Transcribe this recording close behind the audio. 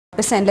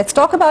Let's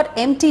talk about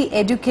MT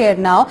EDUCARE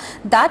now.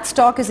 That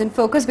stock is in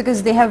focus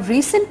because they have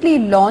recently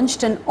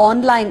launched an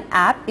online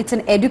app. It's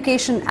an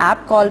education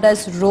app called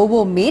as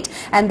Robomate,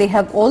 and they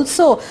have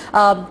also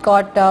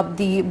got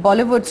the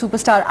Bollywood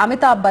superstar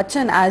Amitabh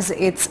Bachchan as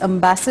its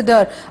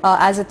ambassador,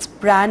 as its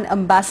brand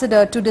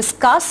ambassador, to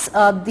discuss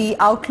the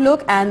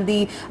outlook and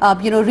the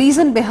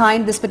reason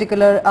behind this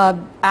particular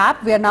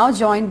app. We are now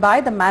joined by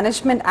the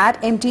management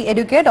at MT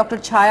EDUCARE, Dr.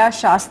 Chaya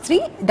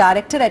Shastri,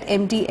 director at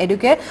MT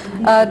EDUCARE.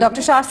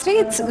 Dr. Shastri,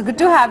 it's good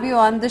to have you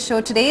on the show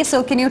today.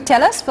 So can you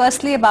tell us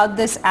firstly about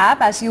this app,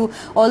 as you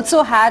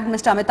also had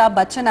Mr. Amitabh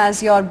Bachchan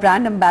as your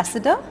brand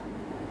ambassador?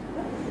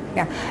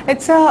 Yeah,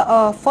 it's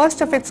a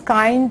first of its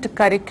kind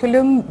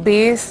curriculum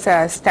based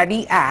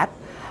study app,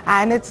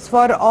 and it's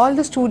for all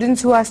the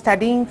students who are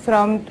studying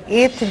from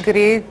 8th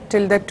grade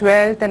till the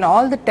 12th, and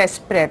all the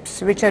test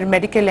preps, which are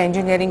medical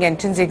engineering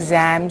entrance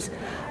exams,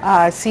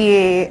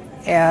 CA,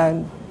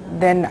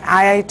 then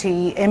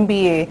IIT,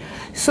 MBA.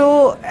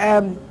 So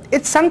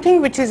it's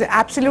something which is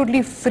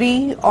absolutely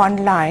free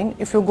online.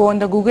 If you go on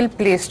the Google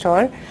Play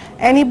Store,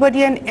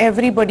 anybody and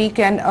everybody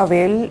can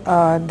avail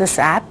this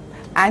app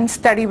and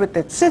study with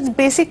it. So it's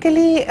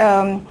basically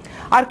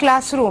our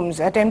classrooms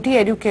at MT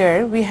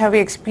EDUCARE. We have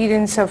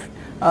experience of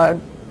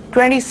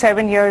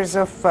 27 years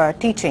of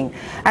teaching,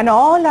 and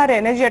all our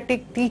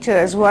energetic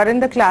teachers who are in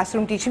the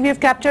classroom teaching, we have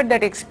captured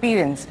that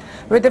experience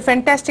with the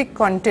fantastic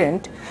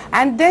content,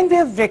 and then we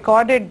have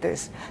recorded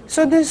this.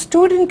 So the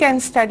student can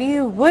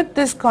study with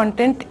this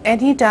content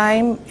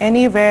anytime,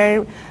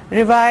 anywhere,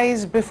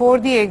 revise before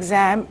the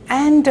exam,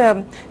 and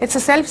it's a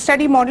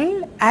self-study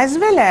model, as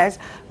well as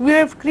we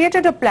have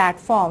created a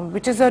platform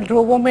which is a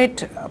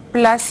Robomate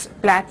Plus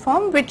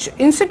platform, which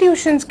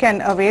institutions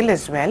can avail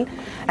as well,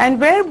 and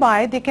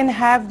whereby they can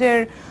have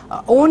their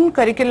own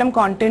curriculum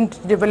content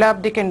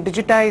developed. They can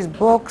digitize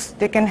books,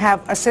 they can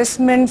have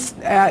assessments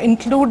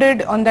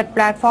included on that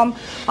platform.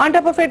 On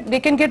top of it, they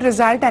can get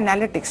result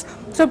analytics.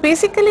 So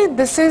basically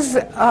this is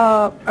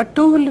a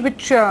tool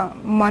which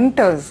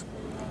monitors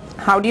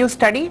how do you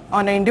study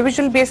on an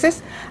individual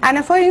basis,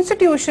 and for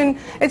institution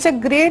it's a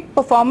great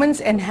performance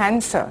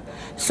enhancer.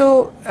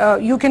 So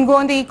you can go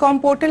on the e-com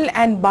portal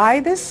and buy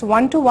this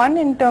one-to-one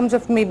in terms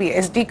of maybe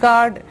SD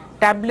card,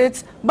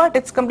 tablets, but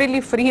it's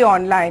completely free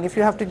online if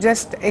you have to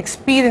just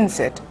experience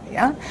it.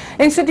 Yeah,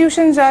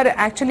 institutions are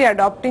actually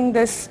adopting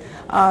this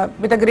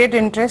with a great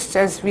interest,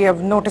 as we are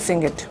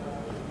noticing it.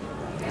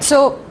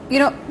 So,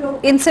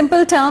 in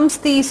simple terms,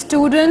 the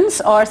students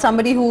or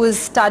somebody who is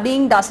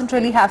studying doesn't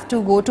really have to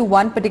go to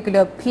one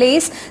particular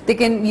place. They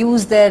can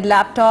use their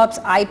laptops,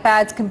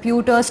 iPads,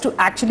 computers to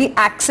actually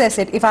access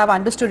it, if I've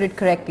understood it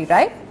correctly,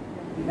 right?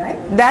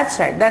 That's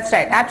right,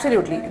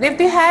 absolutely. If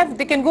they have,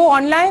 they can go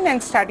online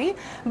and study,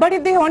 but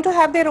if they want to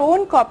have their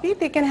own copy,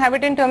 they can have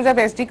it in terms of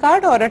SD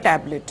card or a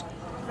tablet.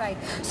 Right.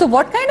 So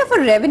what kind of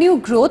a revenue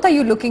growth are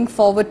you looking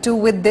forward to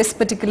with this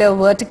particular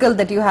vertical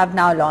that you have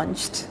now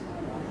launched?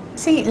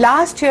 See,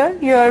 last year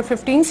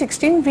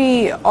 15-16,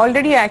 we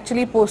already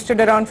actually posted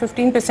around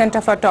 15%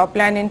 of our top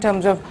line in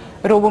terms of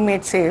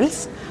Robomate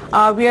sales.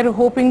 We are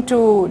hoping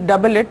to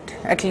double it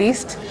at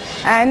least,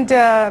 and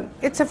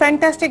it's a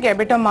fantastic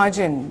EBITDA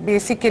margin.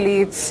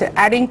 Basically, it's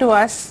adding to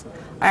us,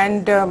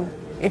 and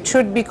it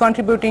should be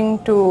contributing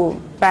to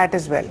PAT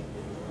as well.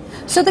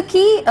 So the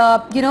key,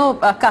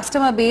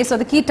 customer base or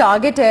the key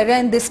target area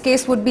in this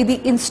case would be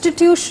the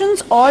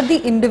institutions or the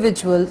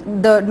individual,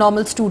 the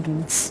normal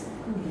students?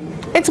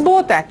 It's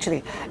both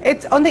actually.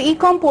 It's on the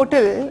e-com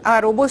portal,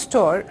 our Robo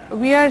store,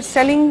 we are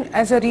selling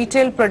as a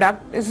retail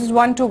product. This is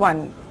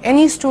one-to-one.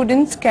 Any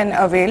students can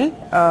avail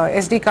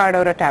SD card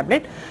or a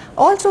tablet.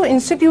 Also,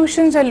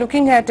 institutions are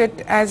looking at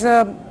it as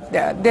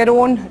their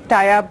own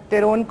tie-up,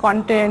 their own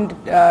content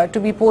to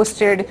be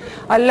posted.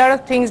 A lot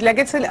of things, like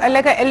it's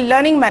like a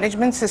learning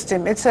management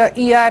system. It's a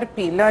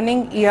ERP,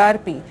 learning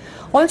ERP.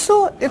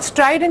 Also, it's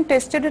tried and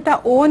tested at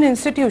our own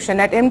institution.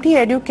 At MT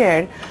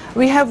EDUCARE,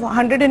 we have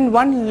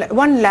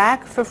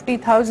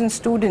 1,50,000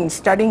 students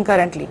studying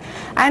currently.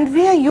 And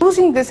we are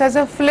using this as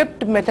a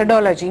flipped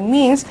methodology.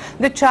 Means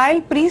the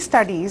child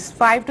pre-studies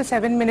 5 to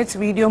 7 minutes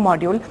video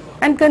module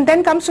and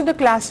then comes to the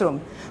classroom.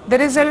 There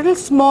is a little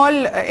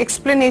small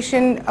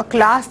explanation, a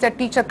class that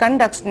teacher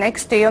conducts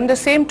next day on the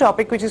same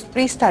topic which is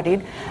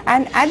pre-studied,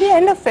 and at the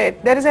end of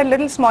it there is a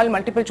little small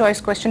multiple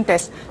choice question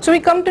test. So we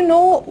come to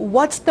know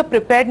what's the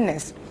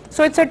preparedness.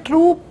 So it's a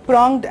true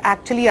pronged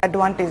actually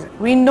advantage.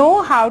 We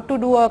know how to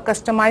do a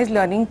customized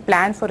learning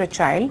plan for a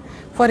child,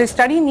 for his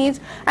study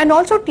needs, and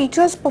also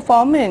teachers'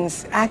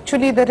 performance.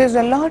 Actually, there is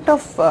a lot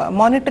of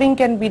monitoring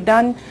can be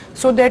done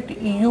so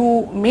that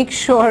you make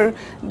sure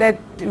that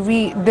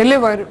we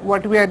deliver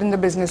what we are in the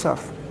business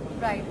of.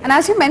 Right. And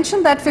as you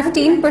mentioned that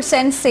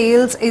 15%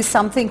 sales is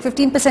something,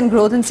 15%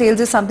 growth in sales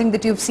is something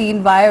that you've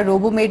seen via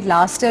Robomate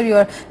last year.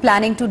 You're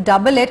planning to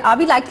double it. Are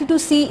we likely to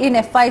see in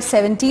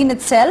FY17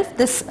 itself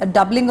this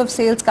doubling of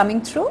sales coming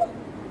through?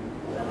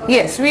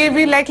 Yes,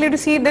 we're likely to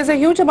see. There's a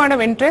huge amount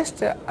of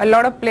interest. A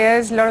lot of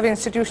players, a lot of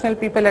institutional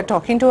people are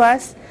talking to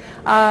us.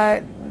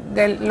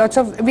 There are lots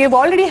of, we have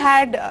already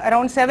had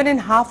around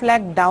 7.5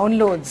 lakh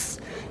downloads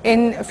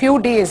in a few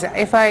days,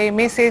 if I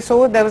may say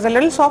so. There was a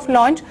little soft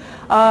launch.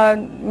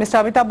 Mr.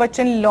 Amitabh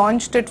Bachchan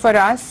launched it for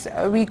us.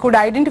 We could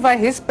identify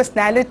his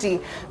personality,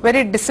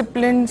 very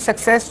disciplined,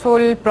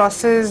 successful,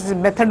 process,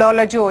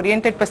 methodology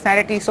oriented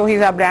personality, so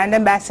he's our brand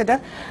ambassador,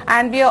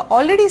 and we are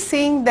already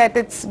seeing that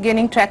it's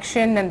gaining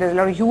traction, and there's a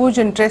lot of huge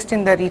interest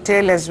in the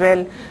retail as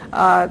well.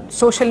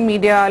 Social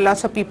media,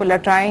 lots of people are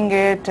trying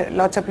it,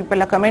 lots of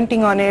people are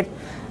commenting on it.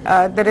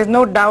 There is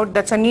no doubt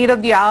that's a need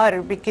of the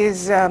hour,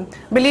 because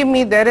believe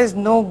me, there is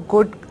no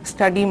good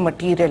study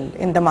material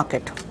in the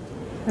market.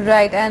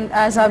 Right, and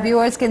as our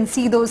viewers can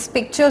see those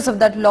pictures of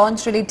that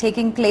launch really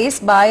taking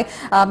place by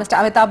Mr.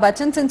 Amitabh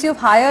Bachchan, since you've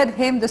hired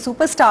him, the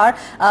superstar,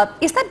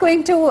 is that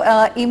going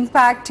to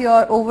impact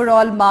your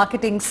overall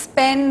marketing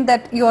spend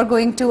that you're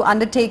going to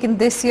undertake in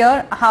this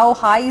year? How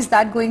high is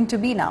that going to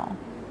be now?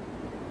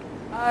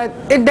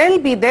 There'll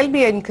be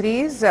an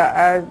increase,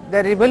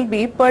 there will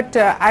be, but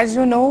as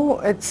you know,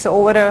 it's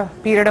over a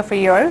period of a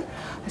year.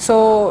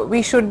 So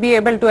we should be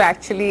able to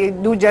actually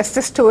do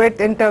justice to it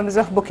in terms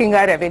of booking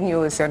our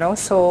revenues, you know.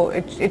 So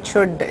it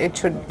should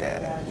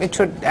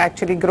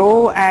actually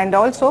grow, and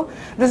also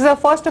this is a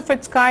first of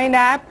its kind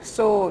app,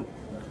 so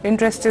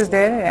interest is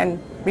there, and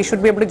we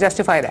should be able to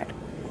justify that.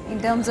 In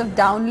terms of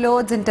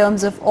downloads, in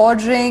terms of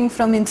ordering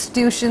from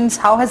institutions,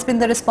 how has been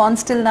the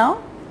response till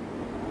now?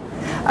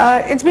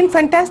 It's been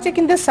fantastic.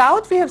 In the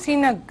south, we have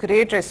seen a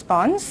great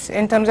response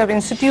in terms of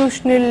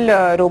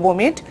institutional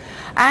Robomate,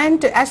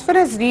 and as far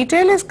as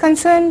retail is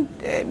concerned,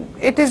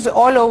 it is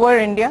all over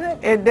India.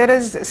 There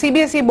is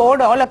CBSE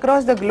board all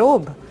across the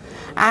globe,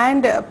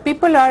 and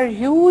people are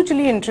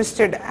hugely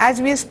interested.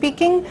 As we are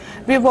speaking,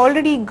 we've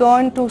already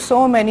gone to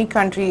so many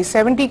countries.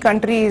 70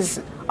 countries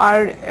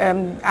are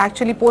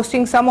actually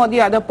posting some or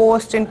the other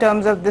post in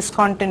terms of this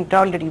content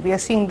already. We are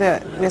seeing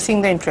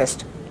the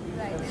interest.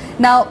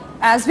 Now,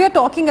 as we are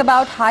talking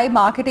about high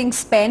marketing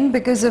spend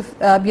because of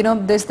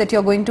this that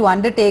you're going to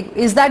undertake,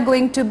 is that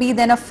going to be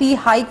then a fee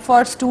hike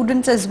for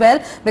students as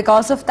well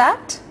because of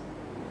that?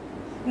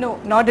 No,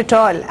 not at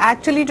all.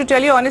 Actually, to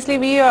tell you honestly,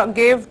 we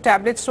gave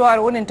tablets to our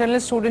own internal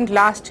student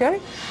last year,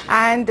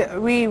 and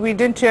we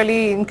didn't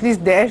really increase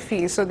their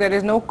fees, so there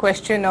is no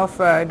question of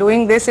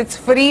doing this. It's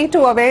free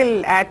to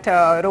avail at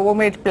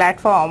Robomate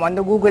platform on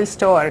the Google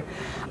store.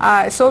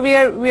 So we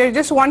are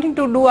just wanting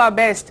to do our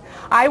best.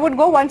 I would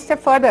go one step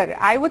further.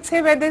 I would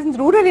say where there is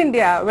rural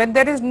India, where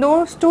there is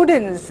no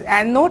students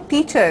and no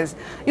teachers,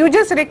 you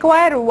just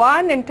require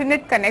one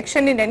internet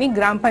connection in any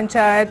Gram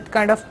Panchayat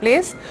kind of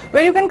place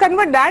where you can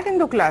convert that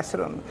into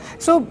classroom.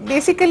 So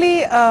basically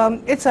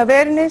it's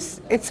awareness,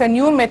 it's a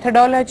new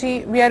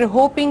methodology. We are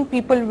hoping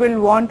people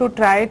will want to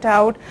try it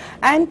out,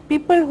 and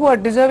people who are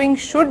deserving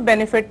should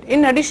benefit,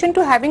 in addition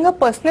to having a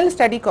personal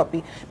study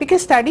copy,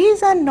 because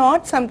studies are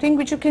not something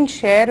which you can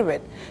share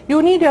with.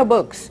 You need your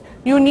books,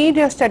 you need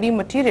your study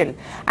material,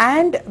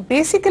 and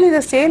basically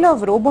the sale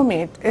of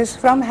Robomate is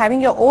from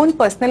having your own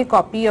personal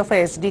copy of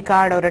a SD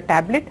card or a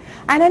tablet,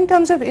 and in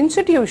terms of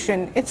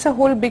institution, it's a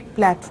whole big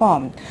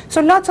platform.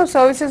 So lots of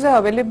services are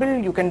available.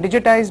 You can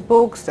digitize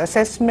books,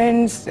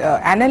 assessments,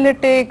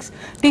 analytics,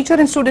 teacher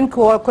and student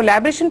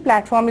collaboration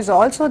platform is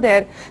also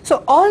there.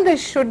 So all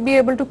this should be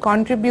able to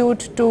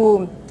contribute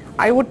to,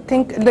 I would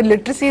think, the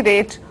literacy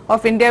rate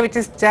of India, which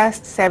is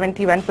just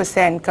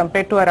 71%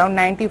 compared to around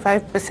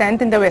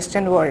 95% in the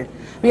Western world.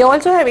 We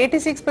also have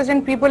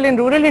 86% people in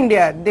rural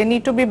India. They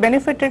need to be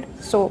benefited.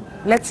 So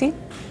let's see.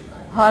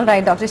 All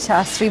right, Dr.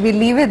 Shastri, we'll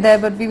leave it there,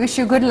 but we wish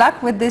you good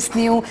luck with this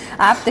new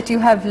app that you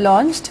have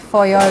launched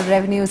for your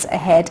revenues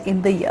ahead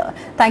in the year.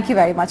 Thank you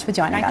very much for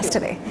joining us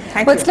today.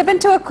 We'll slip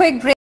into a quick break.